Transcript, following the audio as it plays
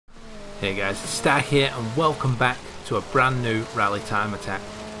Hey guys, it's Stag here and welcome back to a brand new Rally Time Attack.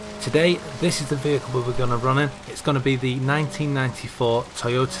 Today, this is the vehicle we're going to run in. It's going to be the 1994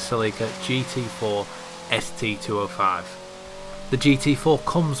 Toyota Celica GT4 ST205. The GT4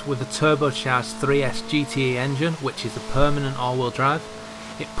 comes with a turbocharged 3S GTE engine, which is a permanent all-wheel drive.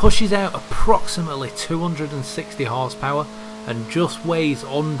 It pushes out approximately 260 horsepower and just weighs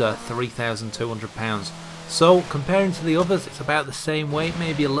under 3,200 pounds. So comparing to the others, it's about the same weight,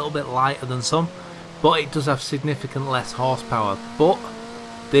 maybe a little bit lighter than some, but it does have significant less horsepower. But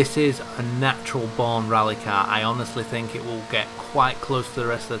this is a natural born rally car. I honestly think it will get quite close to the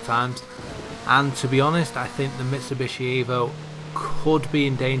rest of the times, and to be honest, I think the Mitsubishi Evo could be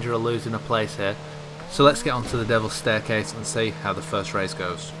in danger of losing a place here. So let's get onto the Devil's Staircase and see how the first race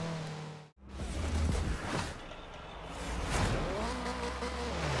goes.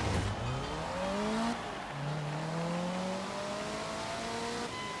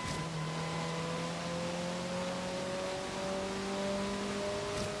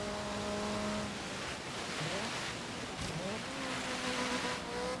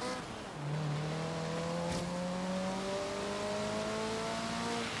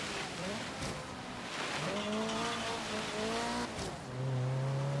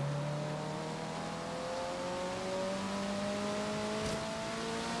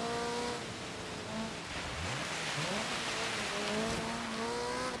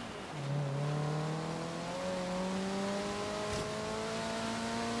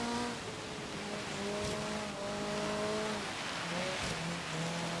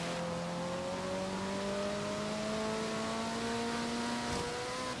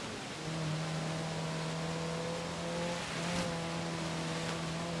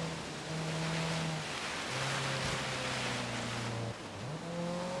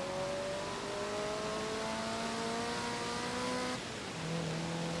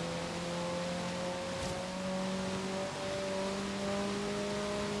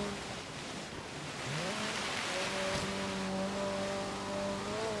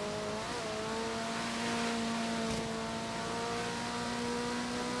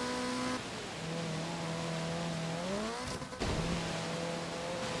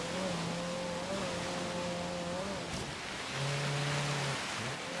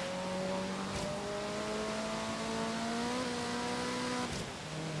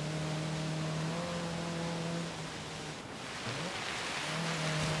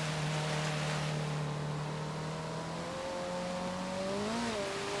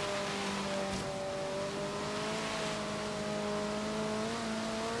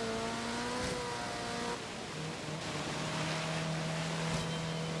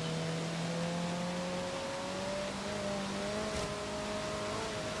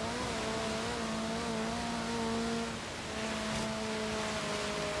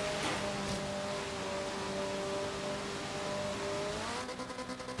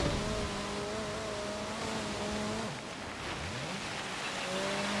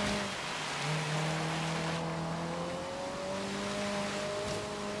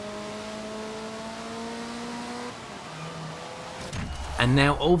 And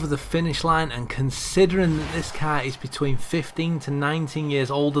now over the finish line, and considering that this car is between 15 to 19 years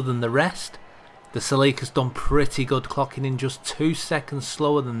older than the rest, the Celica's done pretty good, clocking in just 2 seconds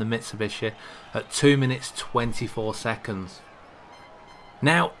slower than the Mitsubishi at 2 minutes 24 seconds.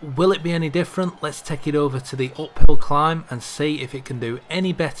 Now, will it be any different? Let's take it over to the uphill climb and see if it can do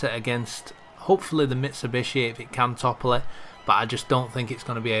any better against, hopefully, the Mitsubishi if it can topple it, but I just don't think it's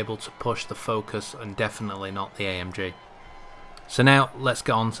going to be able to push the Focus and definitely not the AMG. So now, let's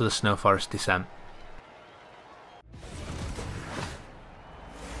get on to the Snow Forest descent.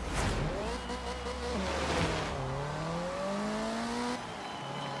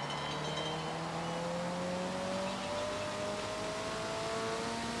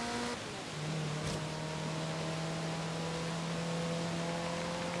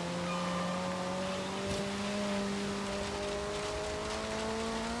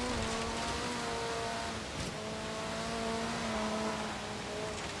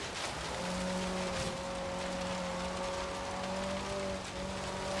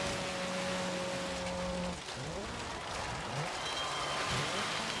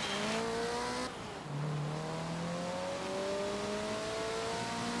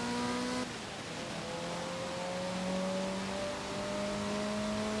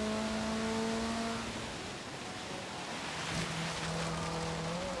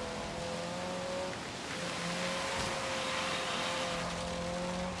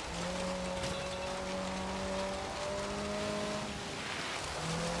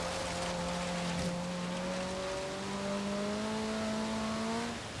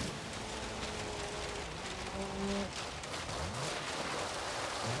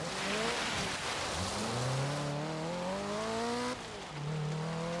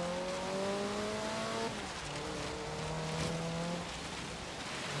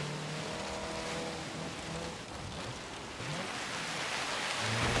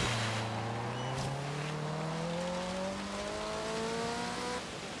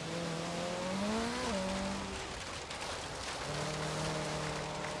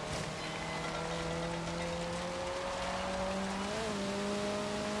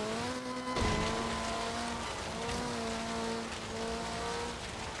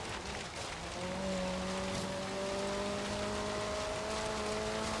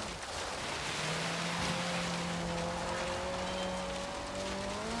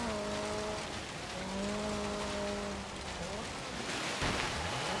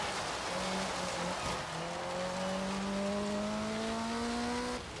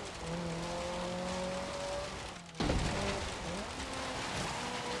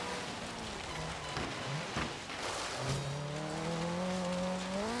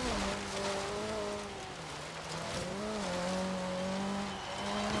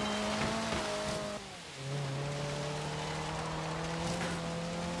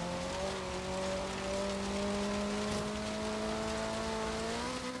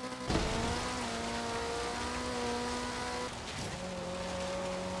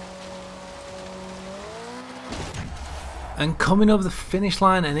 And coming over the finish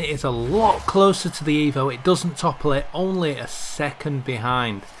line, and it is a lot closer to the Evo. It doesn't topple it, only a second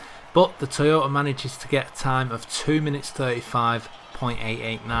behind. But the Toyota manages to get a time of 2 minutes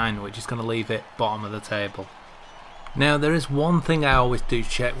 35.889, which is going to leave it bottom of the table. Now there is one thing I always do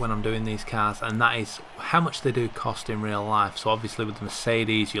check when I'm doing these cars, and that is how much they do cost in real life. So obviously with the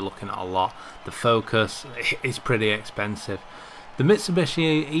Mercedes you're looking at a lot. The Focus is pretty expensive. The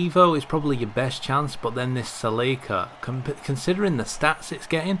Mitsubishi Evo is probably your best chance, but then this Celica, considering the stats it's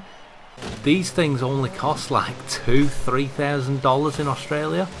getting, these things only cost like $2,000–3,000 in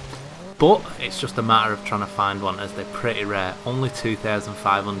Australia. But it's just a matter of trying to find one, as they're pretty rare. Only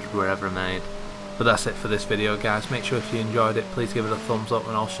 2,500 were ever made. But that's it for this video, guys. Make sure if you enjoyed it, please give it a thumbs up,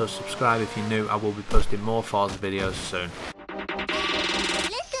 and also subscribe if you're new. I will be posting more Forza videos soon.